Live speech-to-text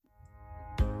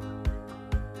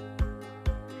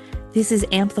This is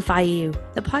Amplify You,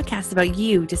 the podcast about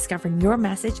you discovering your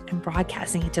message and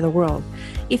broadcasting it to the world.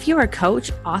 If you're a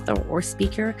coach, author, or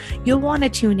speaker, you'll want to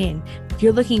tune in. If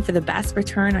you're looking for the best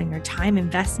return on your time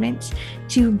investment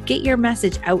to get your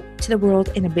message out to the world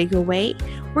in a bigger way,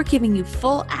 we're giving you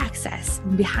full access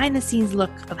and behind the scenes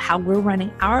look of how we're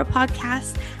running our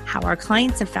podcast, how our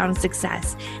clients have found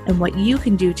success, and what you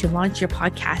can do to launch your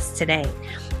podcast today.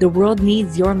 The world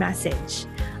needs your message.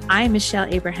 I'm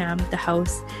Michelle Abraham, the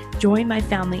host. Join my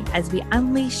family as we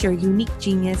unleash your unique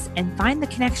genius and find the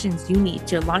connections you need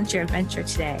to launch your adventure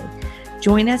today.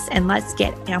 Join us and let's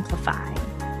get amplified.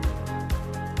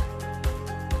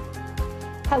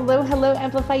 Hello,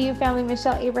 Amplify You family.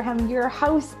 Michelle Abraham, your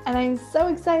host, and I'm so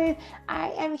excited. I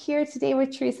am here today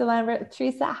with Theresa Lambert.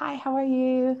 Theresa, hi, how are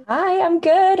you? Hi, I'm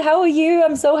good. How are you?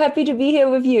 I'm so happy to be here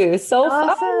with you. So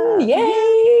awesome. Fun.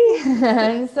 Yay.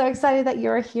 I'm so excited that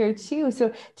you're here too.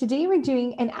 So today we're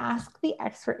doing an Ask the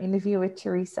Expert interview with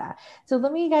Theresa. So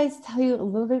let me guys tell you a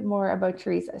little bit more about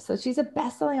Theresa. So she's a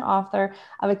best-selling author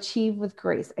of Achieve with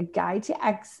Grace, a guide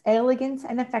to elegance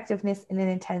and effectiveness in an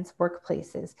intense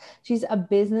workplaces. She's a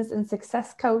business and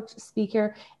success coach,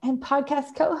 speaker, and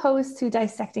podcast co-host to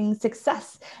Dissecting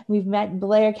Success. We've met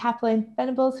Blair Kaplan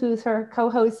Venables, who's her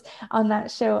co-host on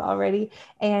that show already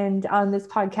and on this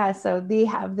podcast. So they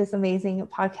have this amazing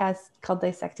podcast called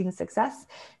Dissecting Success.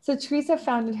 So Theresa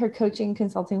founded her coaching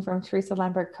consulting firm, Theresa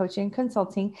Lambert Coaching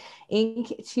Consulting,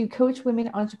 Inc., to coach women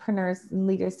entrepreneurs and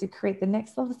leaders to create the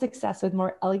next level of success with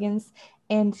more elegance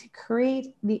and to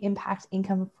create the impact,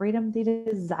 income, freedom they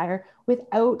desire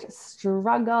without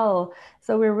struggle.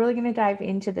 So we're really going to dive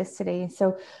into this today.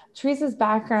 So Theresa's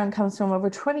background comes from over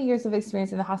 20 years of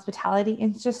experience in the hospitality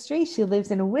industry. She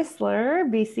lives in Whistler,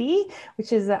 BC,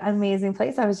 which is an amazing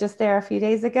place. I was just there a few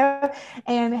days ago,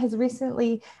 and has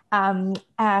recently,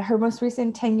 her most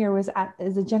recent tenure was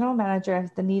as a general manager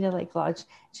of the Nita Lake Lodge.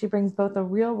 She brings both the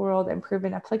real world and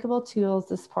proven applicable tools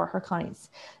to support her clients.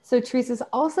 So Theresa's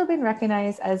also been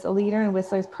recognized as a leader in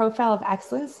Whistler's Profile of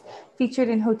Excellence, featured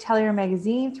in Hotelier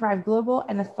Magazine, Thrive Global,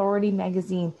 and Authority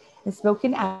Magazine, and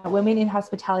spoken at Women in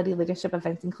Hospitality leadership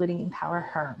events, including Empower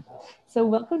Her. So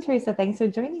welcome, Theresa. Thanks for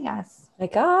joining us. My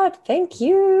God, thank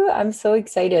you. I'm so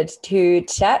excited to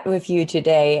chat with you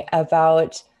today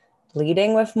about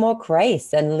leading with more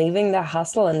grace and leaving the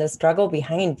hustle and the struggle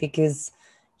behind, because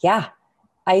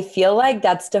I feel like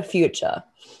that's the future.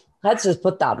 Let's just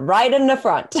put that right in the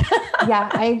front. Yeah,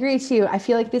 I agree too. I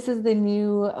feel like this is the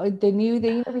new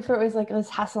thing. Before it was like, let's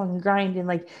hustle and grind and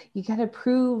like, you got to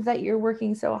prove that you're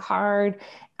working so hard.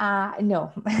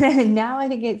 No, now I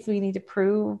think we need to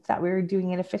prove that we're doing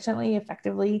it efficiently,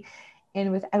 effectively,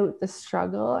 and without the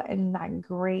struggle. And that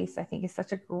grace, I think, is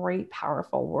such a great,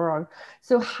 powerful word.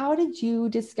 So how did you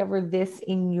discover this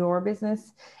in your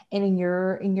business and in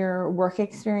your work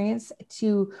experience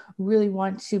to really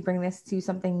want to bring this to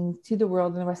something to the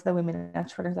world and the rest of the women and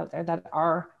entrepreneurs out there that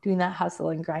are doing that hustle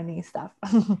and grinding stuff?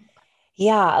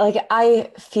 Yeah, like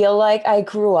I feel like I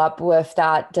grew up with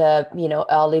that,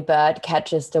 early bird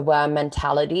catches the worm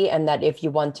mentality, and that if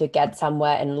you want to get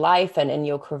somewhere in life and in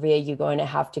your career, you're going to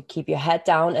have to keep your head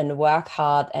down and work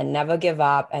hard and never give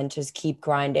up and just keep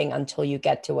grinding until you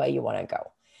get to where you want to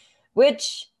go,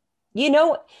 which,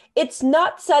 it's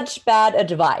not such bad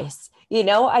advice.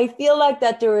 I feel like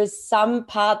that there is some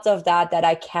parts of that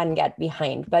I can get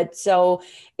behind, but so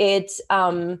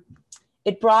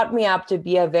it brought me up to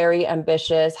be a very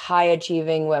ambitious,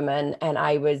 high-achieving woman, and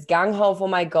I was gung-ho for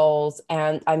my goals,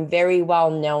 and I'm very well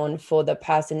known for the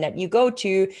person that you go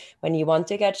to when you want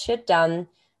to get shit done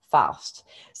fast.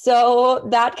 So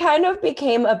that kind of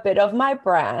became a bit of my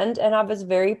brand, and I was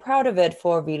very proud of it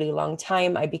for a really long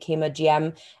time. I became a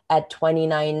GM at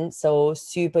 29, so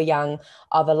super young,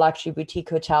 of a luxury boutique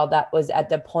hotel that was at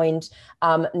the point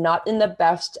not in the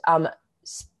best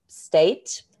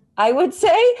state, I would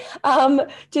say,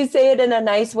 to say it in a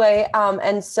nice way.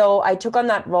 And so I took on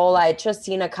that role. I had just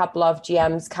seen a couple of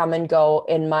GMs come and go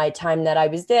in my time that I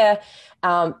was there.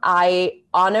 I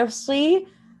honestly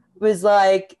was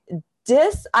like,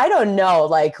 I don't know,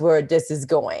 like where this is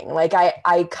going. Like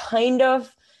I kind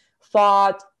of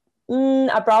thought,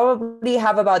 I probably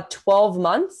have about 12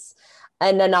 months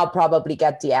and then I'll probably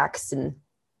get the axe and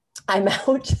I'm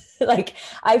out. Like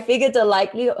I figured the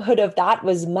likelihood of that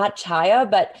was much higher,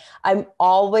 but I'm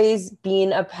always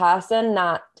been a person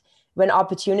that when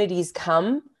opportunities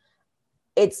come,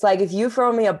 it's like, if you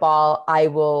throw me a ball, I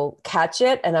will catch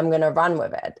it and I'm going to run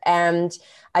with it. And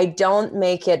I don't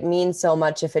make it mean so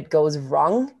much if it goes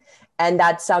wrong. And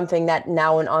that's something that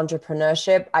now in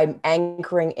entrepreneurship, I'm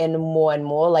anchoring in more and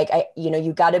more. Like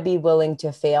you got to be willing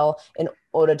to fail in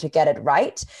order to get it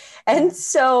right. And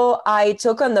so I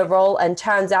took on the role, and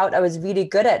turns out I was really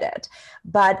good at it.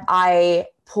 But I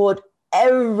put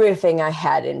everything I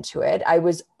had into it. I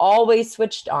was always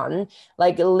switched on,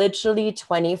 like literally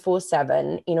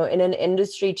 24/7, in an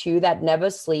industry too that never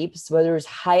sleeps, where there's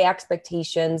high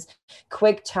expectations,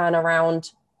 quick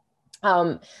turnaround.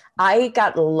 I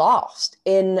got lost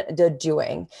in the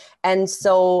doing. And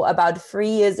so, about 3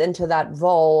 years into that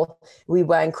role, we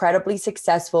were incredibly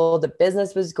successful. The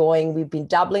business was going. We've been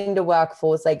doubling the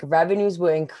workforce, like revenues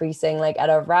were increasing, like at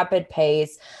a rapid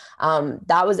pace.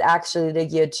 That was actually the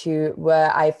year too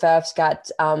where I first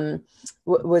got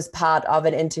was part of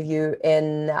an interview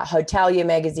in Hotelier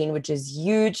magazine, which is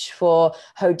huge for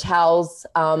hotels,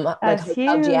 like That's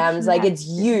hotel huge. GMs. Like it's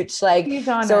huge. Like, Huge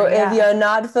honor. so if Yeah. you're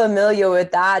not familiar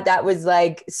with that, that was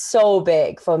like so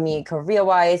big for me career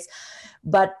wise.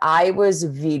 But I was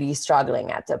really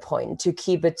struggling at the point to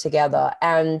keep it together.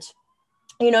 And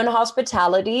in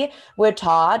hospitality, we're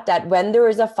taught that when there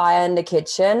is a fire in the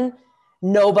kitchen,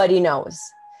 nobody knows.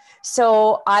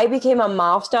 So I became a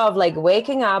master of like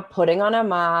waking up, putting on a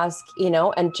mask,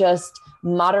 and just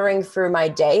muttering through my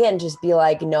day and just be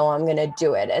like, no, I'm going to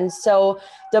do it. And so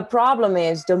the problem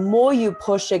is, the more you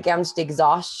push against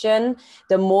exhaustion,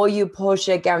 the more you push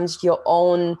against your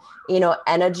own,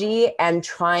 energy, and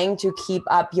trying to keep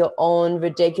up your own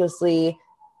ridiculously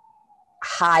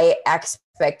high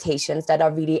expectations that are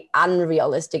really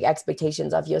unrealistic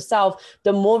expectations of yourself,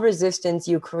 the more resistance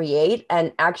you create,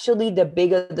 and actually the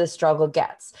bigger the struggle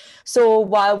gets. So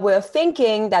while we're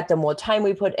thinking that the more time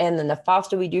we put in and the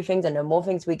faster we do things and the more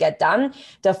things we get done,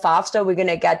 the faster we're going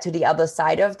to get to the other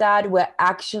side of that, we're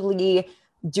actually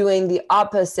doing the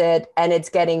opposite, and it's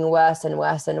getting worse and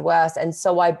worse and worse. And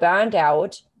so I burned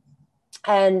out.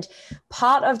 And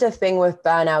part of the thing with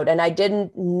burnout, and I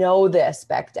didn't know this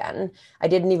back then, I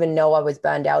didn't even know I was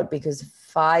burned out, because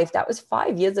that was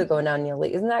 5 years ago now,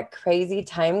 nearly. Isn't that crazy?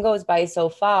 Time goes by so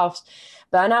fast.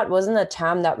 Burnout wasn't a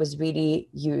term that was really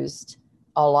used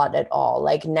a lot at all.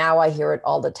 Like now I hear it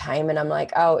all the time, and I'm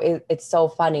like, oh, it's so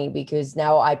funny, because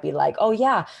now I'd be like, oh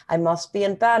yeah, I must be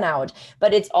in burnout.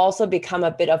 But it's also become a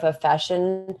bit of a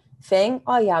fashion thing.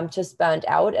 Oh yeah, I'm just burnt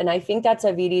out. And I think that's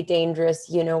a really dangerous,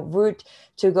 route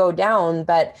to go down.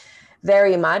 But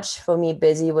very much for me,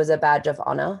 busy was a badge of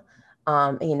honor.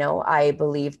 I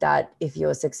believe that if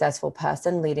you're a successful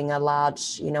person leading a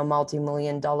large,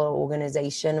 multi-million-dollar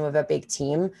organization with a big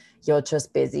team, you're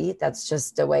just busy. That's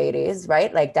just the way it is,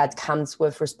 right? Like that comes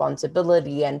with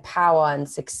responsibility and power and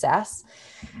success.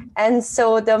 And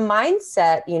so the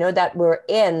mindset, that we're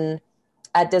in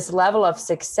at this level of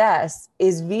success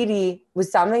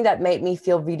was something that made me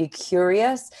feel really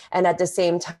curious. And at the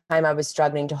same time, I was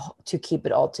struggling to keep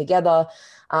it all together,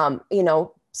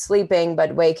 sleeping,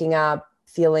 but waking up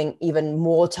feeling even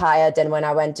more tired than when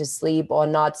I went to sleep, or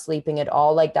not sleeping at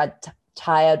all, like that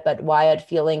tired but wired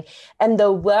feeling. And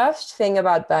the worst thing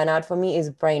about burnout for me is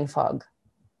brain fog.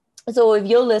 So if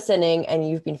you're listening and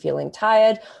you've been feeling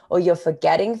tired, or you're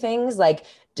forgetting things, like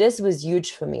this was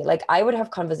huge for me. Like I would have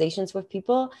conversations with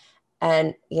people,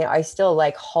 and I still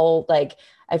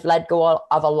I've let go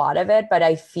of a lot of it, but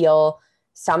I feel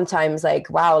sometimes like,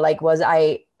 wow, like was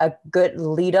I a good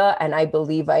leader? And I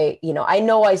believe I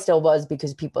know I still was,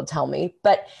 because people tell me.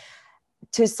 But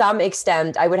to some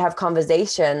extent, I would have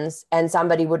conversations and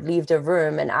somebody would leave the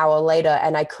room an hour later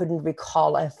and I couldn't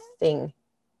recall a thing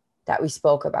that we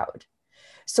spoke about.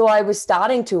 So I was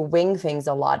starting to wing things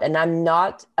a lot, and I'm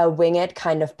not a wing it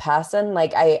kind of person.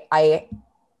 Like I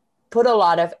put a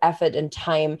lot of effort and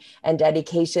time and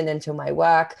dedication into my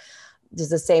work. It's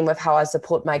the same with how I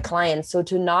support my clients. So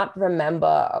to not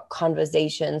remember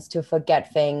conversations, to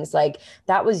forget things, like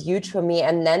that was huge for me.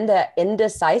 And then the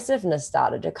indecisiveness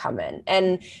started to come in.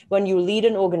 And when you lead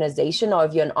an organization, or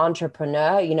if you're an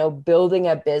entrepreneur, building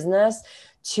a business,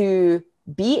 to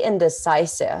be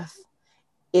indecisive,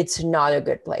 it's not a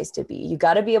good place to be. You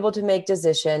got to be able to make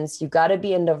decisions. You got to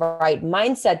be in the right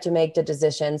mindset to make the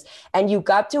decisions, and you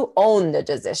got to own the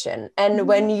decision. And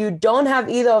when you don't have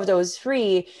either of those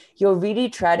three, you're really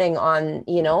treading on,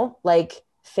 like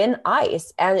thin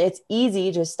ice. And it's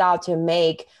easy to start to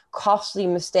make costly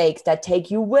mistakes that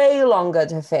take you way longer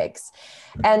to fix.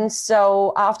 And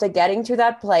so after getting to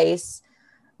that place,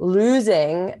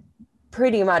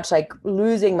 pretty much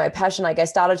losing my passion, like I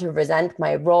started to resent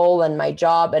my role and my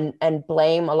job, and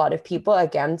blame a lot of people.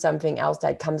 Again, something else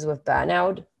that comes with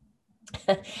burnout.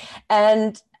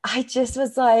 And I just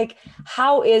was like,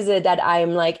 how is it that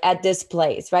I'm like at this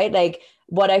place, right? Like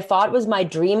what I thought was my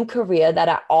dream career that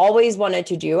I always wanted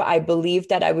to do. I believed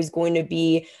that I was going to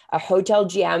be a hotel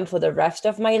GM for the rest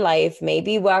of my life,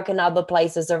 maybe work in other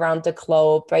places around the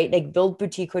globe, right? Like build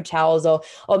boutique hotels,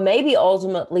 or maybe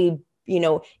ultimately,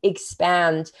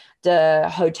 expand the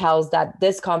hotels that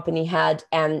this company had,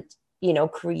 and,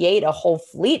 create a whole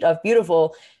fleet of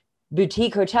beautiful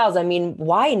boutique hotels. I mean,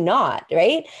 why not?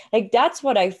 Right? Like that's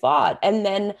what I thought. And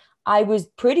then I was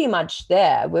pretty much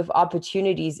there with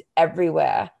opportunities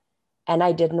everywhere, and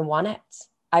I didn't want it.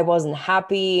 I wasn't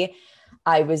happy.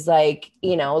 I was like,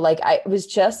 like I was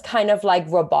just kind of like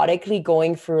robotically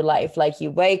going through life. Like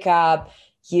you wake up,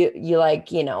 you like,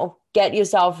 get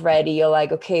yourself ready. You're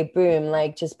like, okay, boom,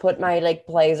 like just put my like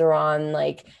blazer on,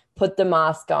 like put the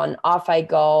mask on, off I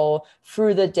go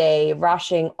through the day,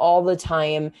 rushing all the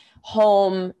time,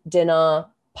 home, dinner,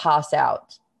 pass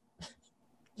out.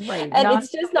 Right. And Not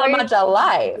it's just not very much a efficient as a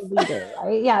life. leader,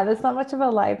 right? Yeah, that's not much of a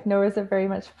life, nor is it very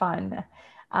much fun.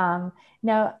 Um,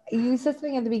 Now, you said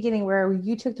something at the beginning where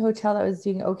you took the hotel that was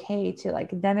doing okay to like,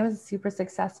 then it was super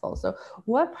successful. So,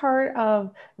 what part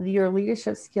of your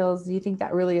leadership skills do you think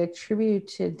that really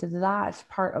attributed to that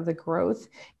part of the growth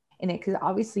in it? Because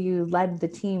obviously you led the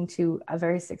team to a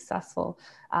very successful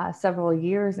several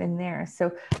years in there.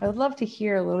 So, I would love to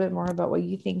hear a little bit more about what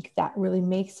you think that really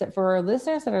makes it for our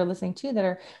listeners that are listening too, that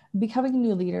are becoming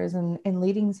new leaders and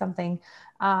leading something,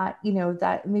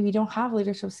 that maybe don't have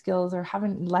leadership skills or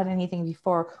haven't led anything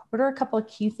before. What are a couple of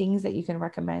key things that you can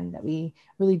recommend that we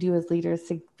really do as leaders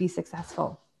to be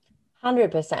successful?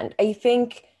 100%. I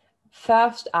think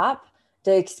first up,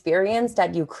 the experience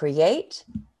that you create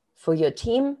for your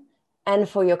team and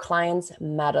for your clients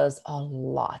matters a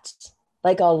lot.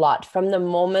 Like a lot. From the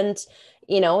moment,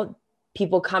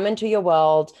 people come into your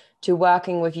world, to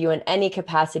working with you in any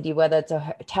capacity, whether it's a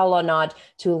hotel or not,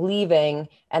 to leaving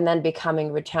and then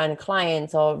becoming return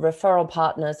clients or referral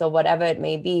partners or whatever it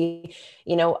may be,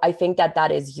 I think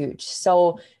that is huge.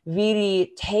 So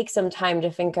really take some time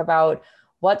to think about,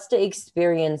 what's the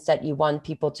experience that you want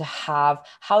people to have?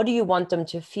 How do you want them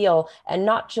to feel? And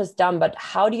not just them, but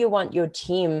how do you want your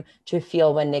team to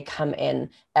feel when they come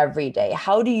in every day?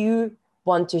 How do you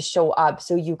want to show up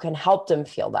so you can help them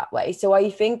feel that way? So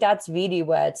I think that's really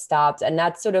where it starts. And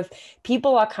that's sort of,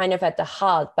 people are kind of at the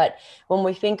heart. But when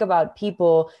we think about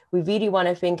people, we really want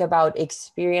to think about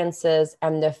experiences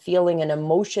and the feeling and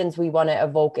emotions we want to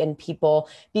evoke in people,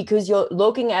 because you're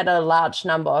looking at a large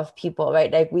number of people,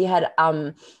 right? Like we had,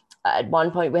 at one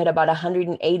point we had about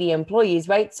 180 employees,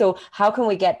 right? So how can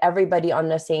we get everybody on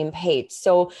the same page?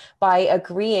 So by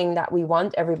agreeing that we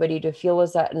want everybody to feel a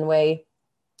certain way,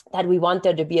 that we want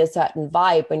there to be a certain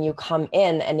vibe when you come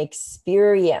in and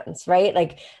experience, right?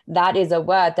 Like that is a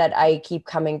word that I keep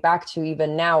coming back to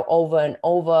even now over and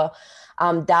over.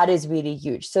 That is really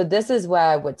huge. So this is where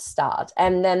I would start.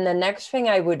 And then the next thing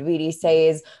I would really say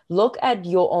is look at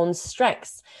your own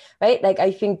strengths, right? Like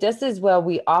I think this is where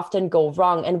we often go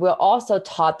wrong. And we're also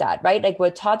taught that, right? Like we're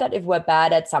taught that if we're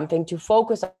bad at something, to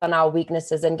focus on our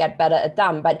weaknesses and get better at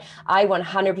them. But I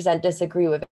 100% disagree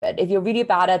with it. If you're really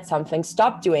bad at something,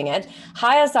 stop doing it.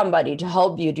 Hire somebody to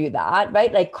help you do that,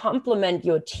 right? Like complement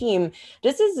your team.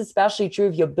 This is especially true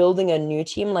if you're building a new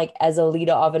team, like as a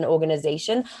leader of an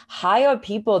organization. Hire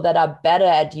people that are better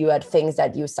at you at things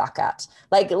that you suck at.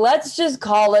 Like, let's just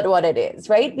call it what it is,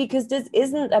 right? Because this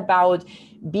isn't about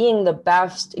being the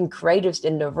best and creativest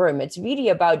in the room. It's really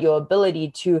about your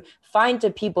ability to find the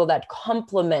people that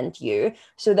complement you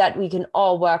so that we can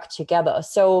all work together.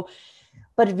 So,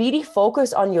 but really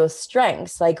focus on your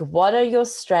strengths. Like, what are your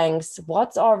strengths?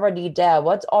 What's already there?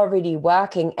 What's already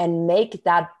working? And make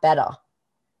that better,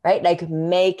 right? Like,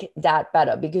 make that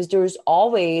better, because there's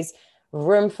always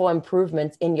room for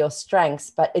improvements in your strengths,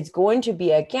 but it's going to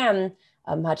be, again,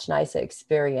 a much nicer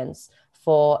experience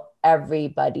for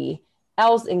everybody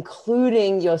else,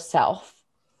 including yourself.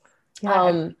 Yeah,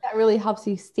 I think that really helps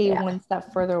you stay Yeah. one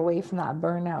step further away from that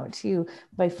burnout too,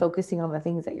 by focusing on the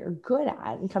things that you're good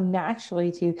at and come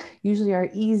naturally to, usually are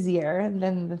easier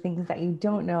than the things that you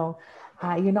don't know,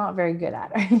 you're not very good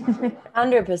at. Right?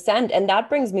 100%. And that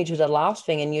brings me to the last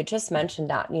thing. And you just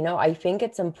mentioned that, I think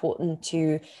it's important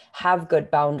to have good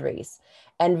boundaries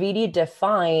and really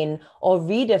define or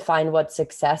redefine what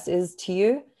success is to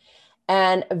you,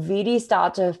 and really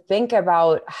start to think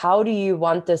about, how do you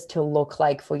want this to look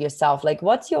like for yourself? Like,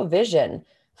 what's your vision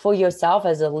for yourself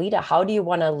as a leader? How do you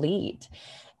want to lead?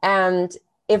 And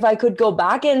if I could go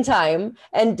back in time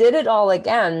and did it all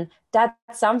again, that's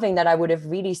something that I would have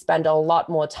really spent a lot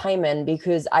more time in,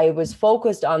 because I was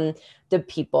focused on the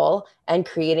people and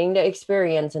creating the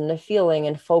experience and the feeling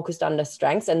and focused on the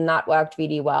strengths. And that worked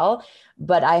really well.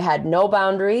 But I had no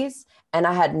boundaries and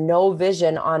I had no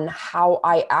vision on how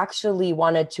I actually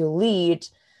wanted to lead,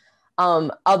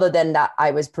 other than that I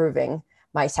was proving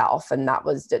myself. And that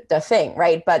was the thing,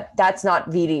 right? But that's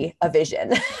not really a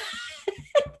vision.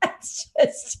 That's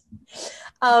just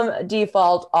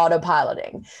default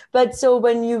autopiloting. But so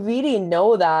when you really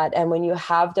know that, and when you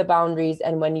have the boundaries,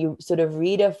 and when you sort of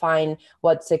redefine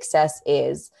what success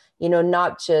is,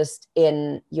 not just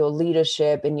in your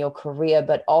leadership, in your career,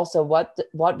 but also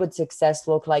what would success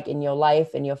look like in your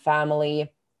life, in your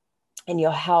family, in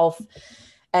your health,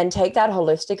 and take that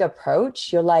holistic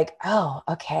approach, you're like, oh,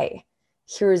 okay,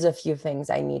 here's a few things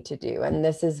I need to do. And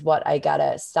this is what I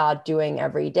gotta start doing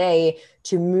every day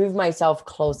to move myself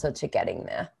closer to getting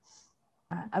there.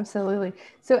 Absolutely.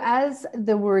 So, as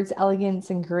the words elegance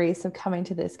and grace have come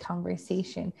into this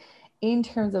conversation, in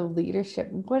terms of leadership,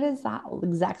 what does that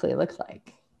exactly look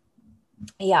like?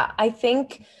 Yeah, I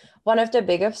think one of the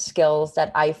biggest skills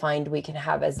that I find we can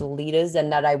have as leaders,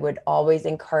 and that I would always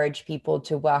encourage people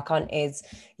to work on, is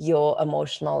your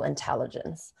emotional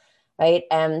intelligence, right?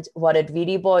 And what it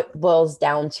really boils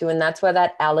down to, and that's where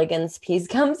that elegance piece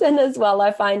comes in as well,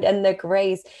 I find, and the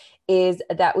grace, is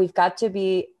that we've got to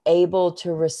be able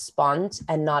to respond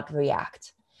and not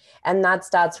react. And that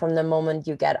starts from the moment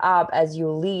you get up, as you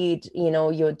lead,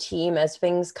 your team, as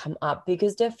things come up.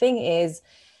 Because the thing is,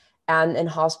 and in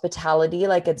hospitality,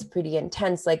 like, it's pretty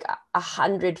intense. Like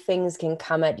 100 things can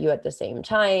come at you at the same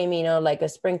time, like a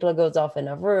sprinkler goes off in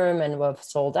a room and we're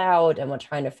sold out and we're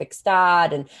trying to fix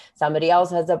that, and somebody else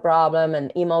has a problem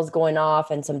and emails going off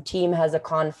and some team has a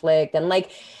conflict, and like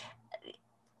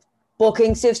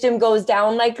booking system goes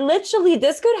down. Like, literally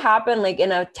this could happen like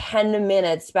in a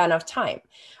 10-minute span of time,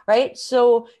 right?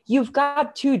 So you've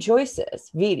got two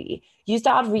choices, really. You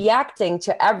start reacting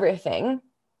to everything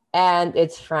and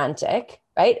it's frantic,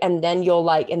 right? And then you're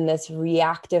like in this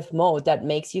reactive mode that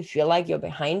makes you feel like you're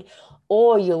behind.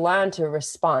 Or you learn to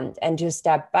respond and to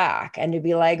step back and to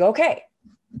be like, okay,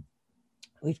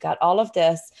 we've got all of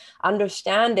this,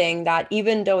 understanding that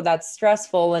even though that's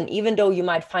stressful, and even though you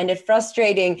might find it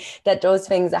frustrating that those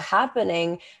things are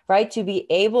happening, right? To be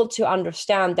able to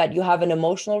understand that you have an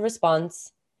emotional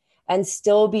response and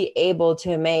still be able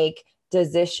to make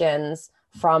decisions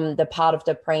from the part of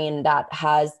the brain that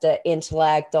has the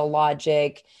intellect, the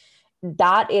logic.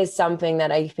 That is something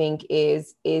that I think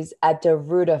is at the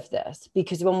root of this.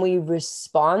 Because when we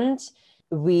respond,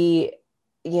 we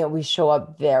we show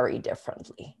up very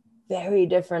differently,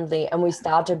 and we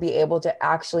start to be able to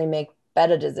actually make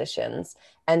better decisions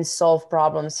and solve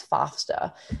problems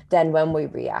faster than when we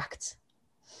react.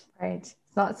 Right.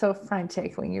 It's not so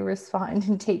frantic when you respond,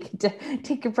 and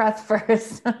take a breath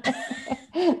first.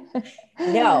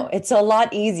 No, it's a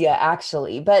lot easier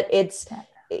actually, but it's,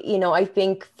 I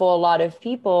think for a lot of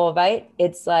people, right?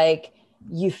 It's like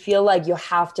you feel like you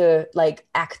have to like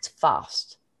act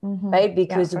fast, Mhm. right? Yeah,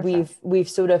 Because for sure. we've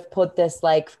sort of put this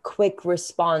like quick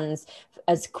response,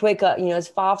 as quick, as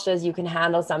fast as you can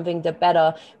handle something, the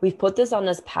better. We've put this on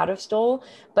this pedestal,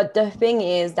 but the thing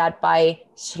is that by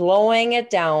slowing it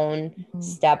down, Mhm.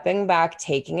 stepping back,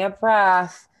 taking a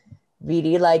breath,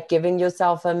 really like giving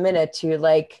yourself a minute to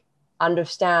like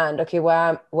understand, okay,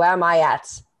 where am I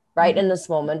at right in Mhm. this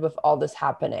moment with all this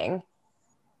happening,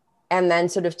 and then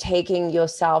sort of taking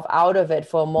yourself out of it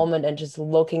for a moment and just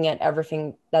looking at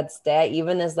everything that's there,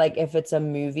 even as like if it's a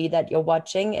movie that you're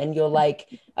watching and you're like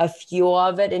a few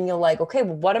of it and you're like, okay,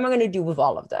 well, what am I going to do with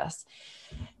all of this?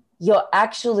 You're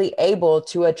actually able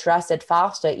to address it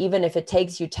faster, even if it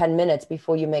takes you 10 minutes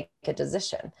before you make a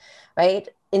decision, right?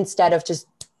 Instead of just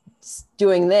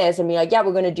doing this and be like, yeah,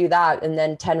 we're going to do that. And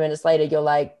then 10 minutes later, you're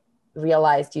like,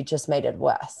 realized you just made it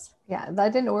worse. Yeah,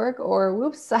 that didn't work, or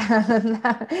whoops,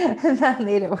 that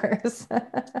made it worse.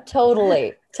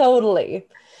 Totally. Totally.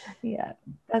 Yeah,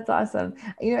 that's awesome.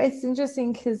 It's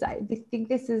interesting because I think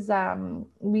this is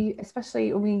we, especially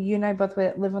you and I both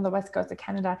live on the west coast of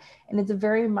Canada, and it's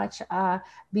very much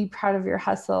be proud of your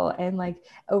hustle, and like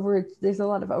there's a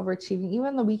lot of overachieving,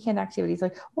 even the weekend activities,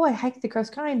 like, oh, I hiked the Cross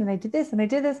Grind and I did this and I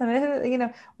did this and I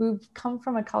did, we've come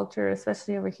from a culture,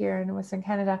 especially over here in Western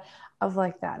Canada, of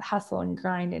like that hustle and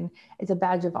grind, and it's a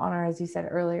badge of honor, as you said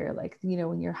earlier, like,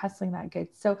 when you're hustling that good.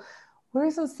 So what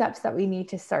are some steps that we need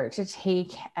to start to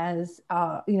take, as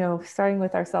starting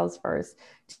with ourselves first,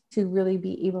 to really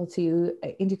be able to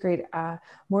integrate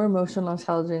more emotional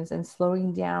intelligence and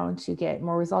slowing down to get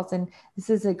more results? And this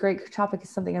is a great topic. Is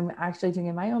something I'm actually doing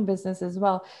in my own business as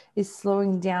well, is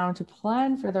slowing down to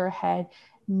plan further ahead.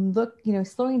 Look,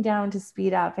 slowing down to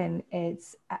speed up. And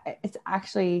it's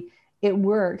actually it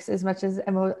works as much as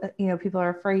people are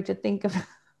afraid to think of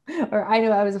or I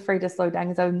know I was afraid to slow down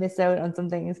because I would miss out on some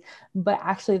things, but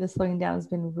actually the slowing down has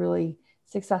been really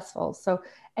successful. So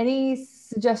any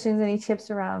suggestions, any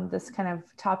tips around this kind of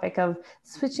topic of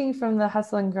switching from the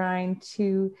hustle and grind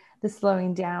to the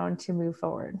slowing down to move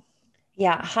forward?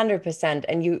 Yeah, 100%.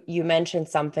 And you mentioned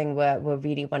something where we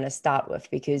really want to start with,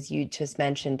 because you just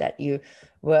mentioned that you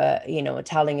were,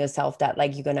 telling yourself that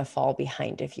like you're gonna fall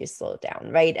behind if you slow down,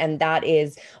 right? And that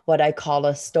is what I call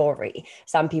a story.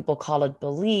 Some people call it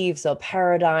beliefs or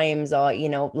paradigms or,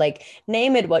 like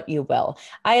name it what you will.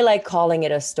 I like calling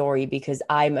it a story because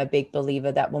I'm a big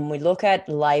believer that when we look at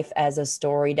life as a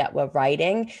story that we're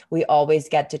writing, we always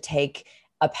get to take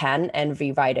a pen and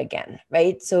rewrite again,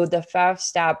 right? So the first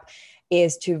step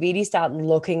is to really start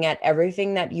looking at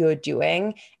everything that you're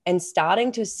doing and starting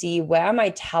to see, where am I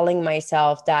telling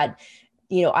myself that,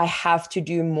 I have to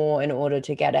do more in order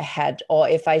to get ahead, or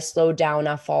if I slow down,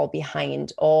 I fall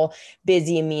behind, or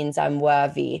busy means I'm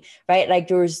worthy, right? Like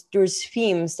there's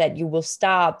themes that you will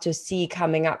start to see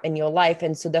coming up in your life.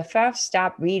 And so the first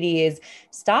step really is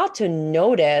start to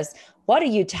notice, what are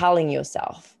you telling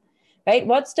yourself? Right?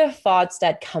 What's the thoughts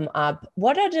that come up?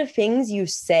 What are the things you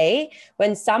say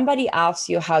when somebody asks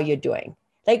you how you're doing?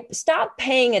 Like, start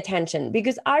paying attention,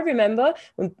 because I remember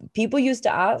when people used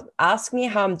to ask me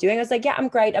how I'm doing, I was like, yeah, I'm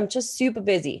great. I'm just super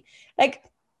busy. Like,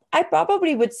 I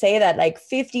probably would say that like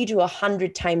 50 to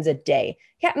 100 times a day.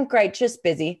 Yeah, I'm great, just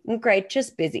busy. I'm great,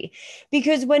 just busy.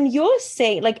 Because when you're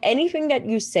saying, like, anything that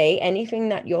you say, anything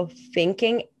that you're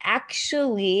thinking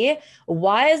actually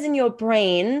wires in your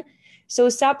brain. So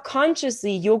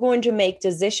subconsciously, you're going to make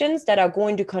decisions that are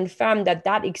going to confirm that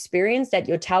that experience that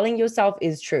you're telling yourself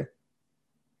is true.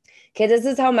 Okay, this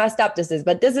is how messed up this is,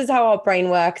 but this is how our brain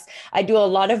works. I do a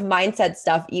lot of mindset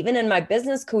stuff, even in my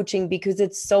business coaching, because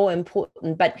it's so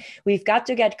important. But we've got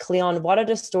to get clear on what are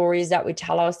the stories that we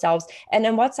tell ourselves, and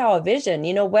then what's our vision,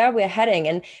 where we're heading.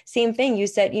 And same thing, you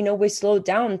said, we slow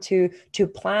down to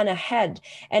plan ahead.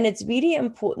 And it's really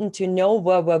important to know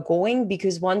where we're going,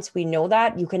 because once we know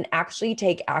that, you can actually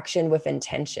take action with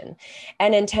intention.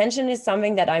 And intention is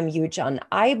something that I'm huge on.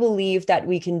 I believe that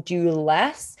we can do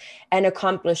less and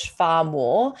accomplish far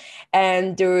more.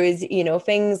 And there is,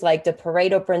 things like the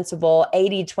Pareto principle,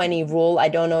 80-20 rule. I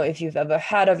don't know if you've ever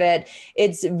heard of it.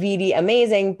 It's really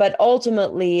amazing. But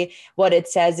ultimately, what it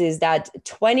says is that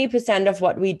 20% of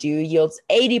what we do yields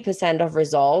 80% of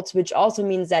results, which also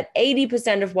means that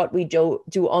 80% of what we do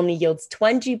only yields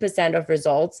 20% of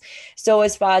results. So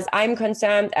as far as I'm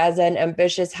concerned, as an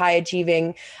ambitious, high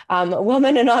achieving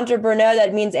woman and entrepreneur,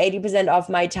 that means 80% of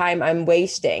my time I'm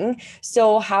wasting.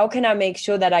 So how can I make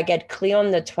sure that I get clear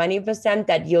on the 20%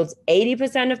 that yields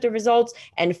 80% of the results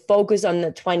and focus on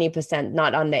the 20%,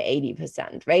 not on the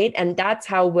 80%, right? And that's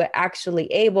how we're actually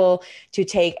able to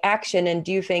take action and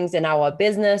do things in our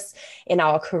business, in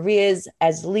our careers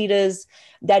as leaders,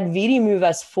 that really move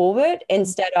us forward,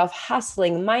 instead of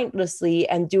hustling mindlessly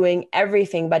and doing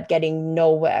everything but getting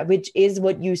nowhere, which is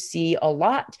what you see a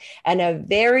lot, and a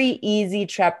very easy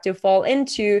trap to fall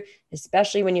into,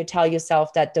 especially when you tell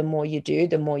yourself that the more you do,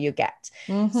 the more you get.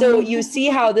 So Mm-hmm. you see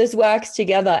how this works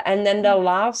together. And then the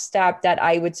last step that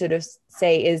I would sort of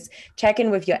say is check in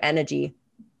with your energy.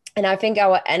 And I think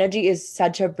our energy is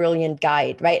such a brilliant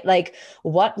guide, right? Like,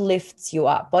 what lifts you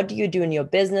up? What do you do in your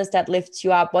business that lifts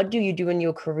you up? What do you do in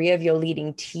your career if you're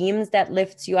leading teams that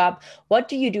lifts you up? What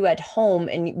do you do at home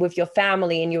and with your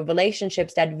family and your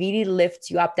relationships that really lifts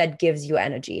you up, that gives you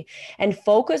energy? And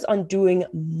focus on doing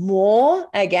more,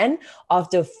 again, of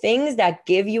the things that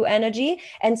give you energy,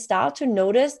 and start to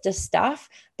notice the stuff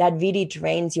that really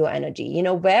drains your energy.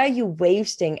 Where are you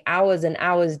wasting hours and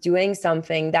hours doing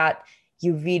something that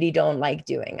you really don't like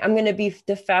doing? I'm going to be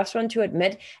the first one to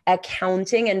admit,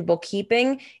 accounting and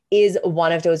bookkeeping is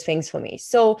one of those things for me.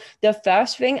 So the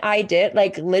first thing I did,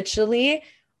 like literally,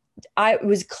 I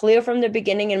was clear from the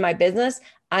beginning in my business,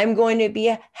 I'm going to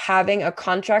be having a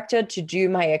contractor to do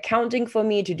my accounting for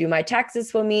me, to do my taxes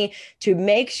for me, to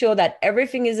make sure that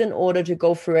everything is in order, to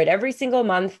go through it every single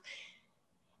month.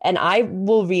 And I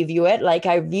will review it. Like,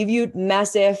 I reviewed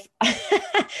massive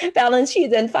balance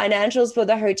sheets and financials for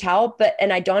the hotel,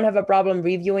 and I don't have a problem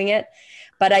reviewing it,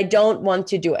 but I don't want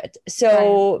to do it. Right.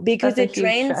 So because That's a it huge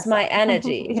drains stress my up.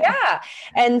 energy. Yeah. Yeah.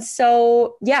 And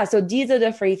so, yeah, so these are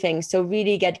the three things. So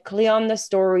really get clear on the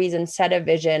stories and set a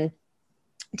vision.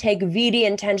 Take really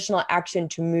intentional action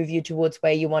to move you towards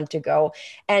where you want to go,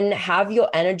 and have your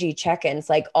energy check-ins.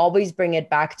 Like, always bring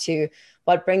it back to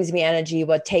what brings me energy,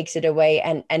 what takes it away,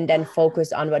 and then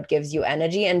focus on what gives you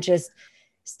energy, and just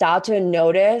start to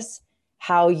notice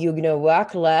how you're going to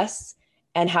work less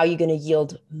and how you're going to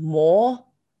yield more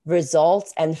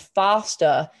results and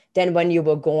faster than when you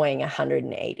were going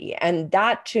 180. And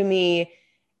that to me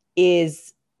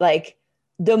is like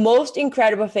the most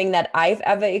incredible thing that I've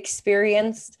ever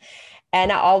experienced.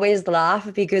 And I always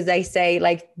laugh because I say,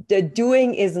 like, the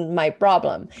doing isn't my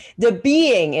problem. The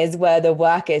being is where the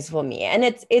work is for me. And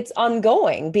it's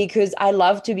ongoing because I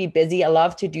love to be busy. I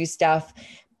love to do stuff.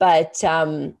 But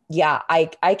yeah,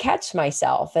 I catch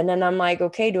myself. And then I'm like,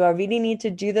 okay, do I really need to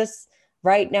do this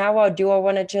right now? Or do I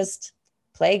want to just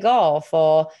play golf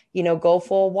or, go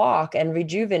for a walk and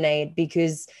rejuvenate?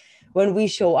 Because when we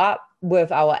show up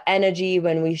with our energy,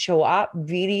 when we show up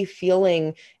really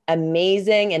feeling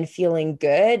amazing and feeling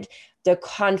good, the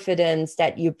confidence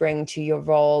that you bring to your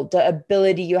role, the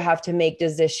ability you have to make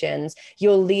decisions,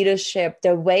 your leadership,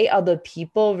 the way other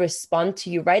people respond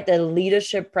to you, right? The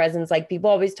leadership presence, like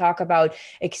people always talk about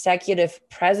executive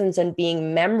presence and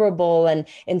being memorable and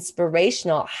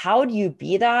inspirational. How do you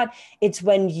be that? It's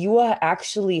when you are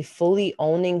actually fully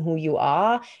owning who you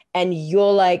are and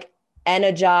you're like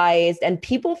energized and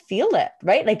people feel it,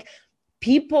 right? Like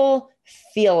people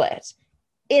feel it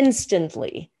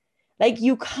instantly. Like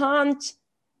you can't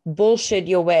bullshit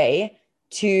your way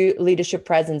to leadership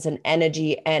presence and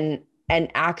energy and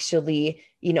actually,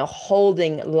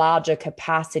 holding larger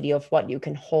capacity of what you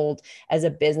can hold as a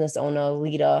business owner,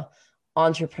 leader,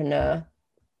 entrepreneur,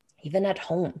 even at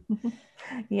home.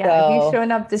 Yeah, if you're So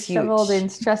showing up it's disheveled huge.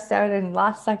 and stressed out and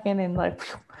last second and like,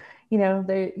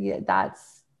 there, yeah,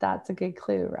 that's a good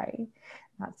clue, right?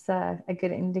 That's a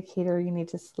good indicator. You need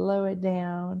to slow it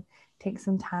down, take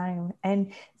some time.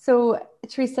 And so,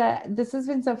 Theresa, this has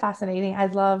been so fascinating. I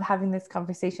love having this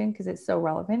conversation because it's so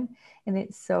relevant and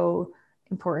it's so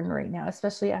important right now,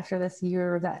 especially after this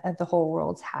year that the whole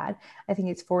world's had. I think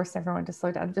it's forced everyone to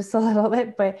slow down just a little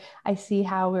bit, but I see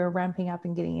how we're ramping up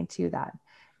and getting into that.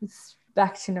 It's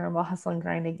back to normal hustle and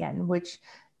grind again, which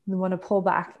we want to pull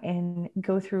back and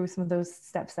go through some of those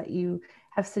steps that you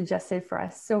have suggested for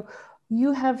us. So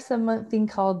you have something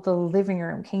called the living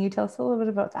room. Can you tell us a little bit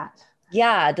about that?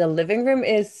 Yeah, the living room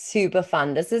is super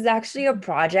fun. This is actually a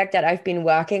project that I've been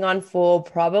working on for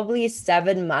probably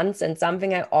 7 months and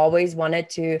something I always wanted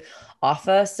to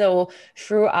offer. So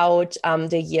throughout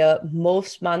the year,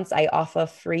 most months I offer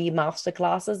free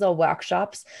masterclasses or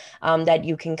workshops that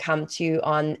you can come to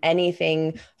on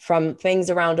anything from things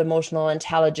around emotional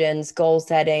intelligence, goal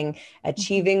setting, Mhm.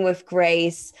 achieving with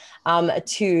grace,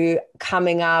 to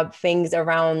coming up things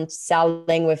around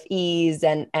selling with ease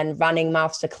and running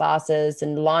master classes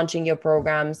and launching your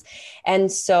programs.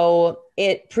 And so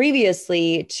it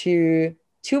previously to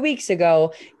 2 weeks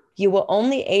ago, you were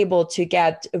only able to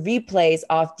get replays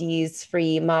of these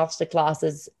free master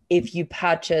classes if you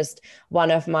purchased one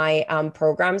of my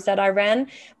programs that I ran.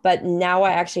 But now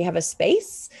I actually have a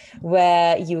space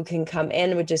where you can come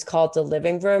in, which is called the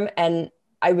living room. And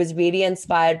I was really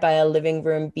inspired by a living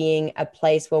room being a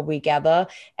place where we gather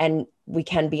and we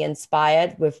can be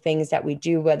inspired with things that we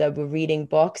do, whether we're reading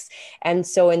books. And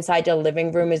so inside the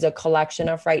living room is a collection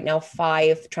of right now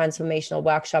 5 transformational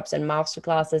workshops and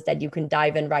masterclasses that you can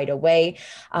dive in right away.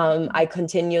 I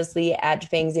continuously add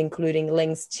things, including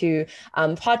links to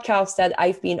podcasts that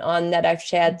I've been on that I've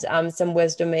shared some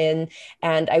wisdom in.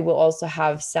 And I will also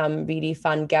have some really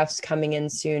fun guests coming in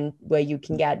soon where you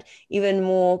can get even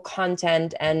more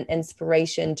content and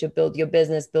inspiration to build your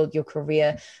business, build your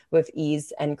career with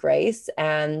ease and grace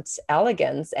and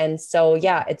elegance. And so,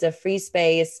 yeah, it's a free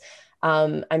space.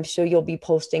 I'm sure you'll be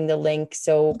posting the link.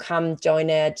 So come join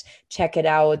it, check it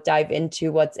out, dive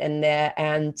into what's in there.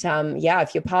 And yeah,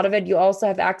 if you're part of it, you also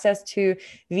have access to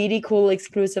really cool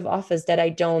exclusive offers that I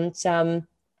don't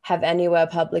have anywhere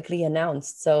publicly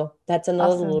announced. So that's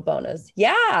another little Awesome. bonus.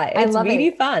 Yeah, I it's love really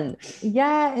it. fun.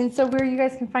 Yeah, and so where you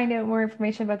guys can find out more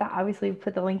information about that, obviously we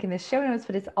put the link in the show notes,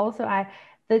 but it's also at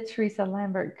the Theresa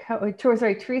Lambert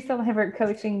sorry, Theresa Lambert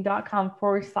coaching.com/,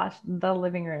 the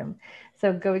living room.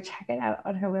 So go check it out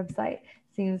on her website.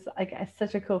 Seems like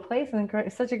such a cool place and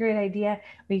such a great idea.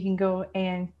 We can go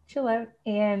and chill out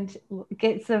and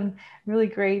get some really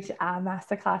great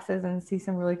master classes and see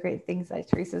some really great things that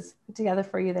Theresa's put together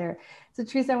for you there. So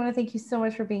Theresa, I want to thank you so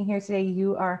much for being here today.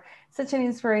 You are such an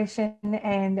inspiration,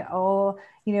 and all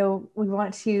we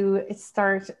want to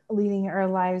start leading our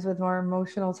lives with more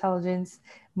emotional intelligence,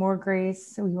 more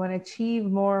grace. We want to achieve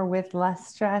more with less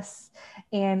stress.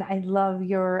 And I love what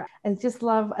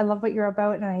you're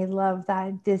about, and I love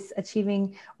that this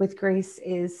achieving with grace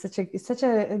is such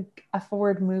a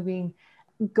forward moving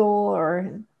goal,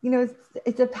 or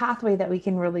it's a pathway that we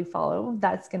can really follow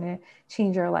that's going to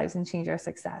change our lives and change our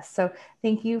success. So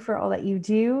thank you for all that you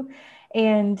do.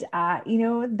 And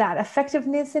that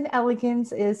effectiveness and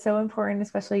elegance is so important,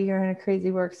 especially you're in a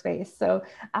crazy workspace. So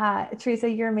Theresa,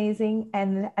 you're amazing,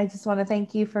 and I just want to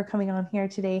thank you for coming on here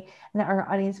today. And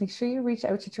our audience, make sure you reach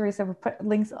out to Theresa. We'll put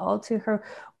links all to her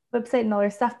website and all her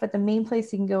stuff, but the main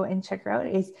place you can go and check her out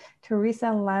is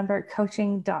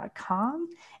teresalambertcoaching.com.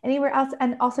 Anywhere else,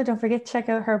 and also don't forget to check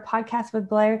out her podcast with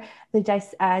Blair, the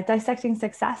Dissecting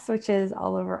Success, which is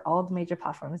all over all the major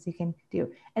platforms you can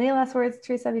do. Any last words,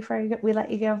 Theresa, before we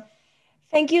let you go?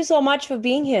 Thank you so much for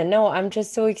being here. No, I'm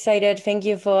just so excited. Thank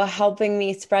you for helping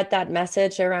me spread that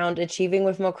message around achieving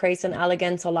with more grace and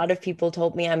elegance. A lot of people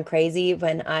told me I'm crazy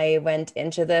when I went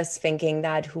into this, thinking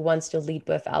that who wants to lead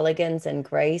with elegance and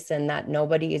grace, and that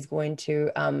nobody is going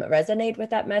to resonate with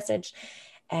that message.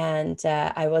 And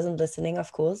I wasn't listening,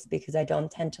 of course, because I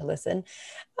don't tend to listen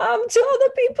to other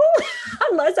people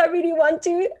unless I really want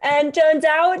to. And turns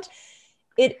out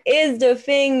it is the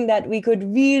thing that we could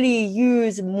really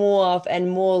use more of,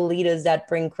 and more leaders that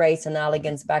bring grace and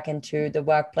elegance back into the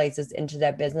workplaces, into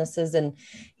their businesses. And,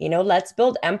 let's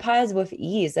build empires with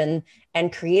ease and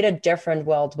create a different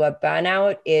world where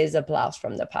burnout is a blast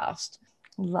from the past.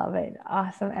 Love it.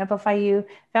 Awesome. Amplify You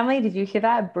family. Did you hear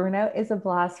that? Burnout is a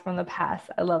blast from the past.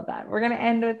 I love that. We're going to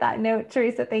end with that note.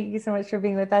 Theresa, thank you so much for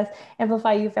being with us.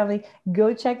 Amplify You family.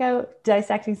 Go check out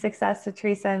Dissecting Success with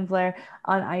Theresa and Blair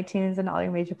on iTunes and all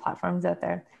your major platforms out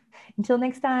there. Until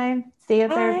next time, stay out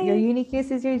there. Your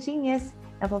uniqueness is your genius.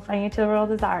 Amplifying it to the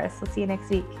world is ours. We'll see you next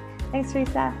week. Thanks,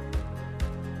 Theresa.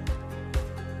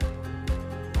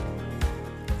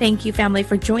 Thank you, family,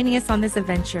 for joining us on this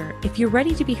adventure. If you're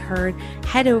ready to be heard,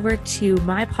 head over to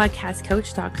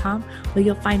mypodcastcoach.com, where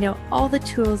you'll find out all the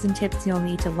tools and tips you'll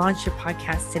need to launch your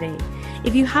podcast today.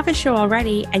 If you have a show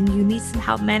already and you need some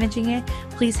help managing it,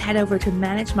 please head over to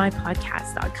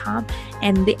managemypodcast.com,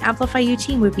 and the Amplify You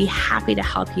team would be happy to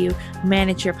help you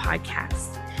manage your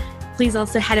podcast. Please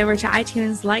also head over to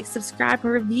iTunes, like, subscribe,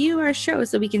 and review our show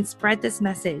so we can spread this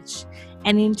message.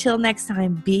 And until next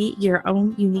time, be your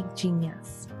own unique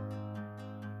genius.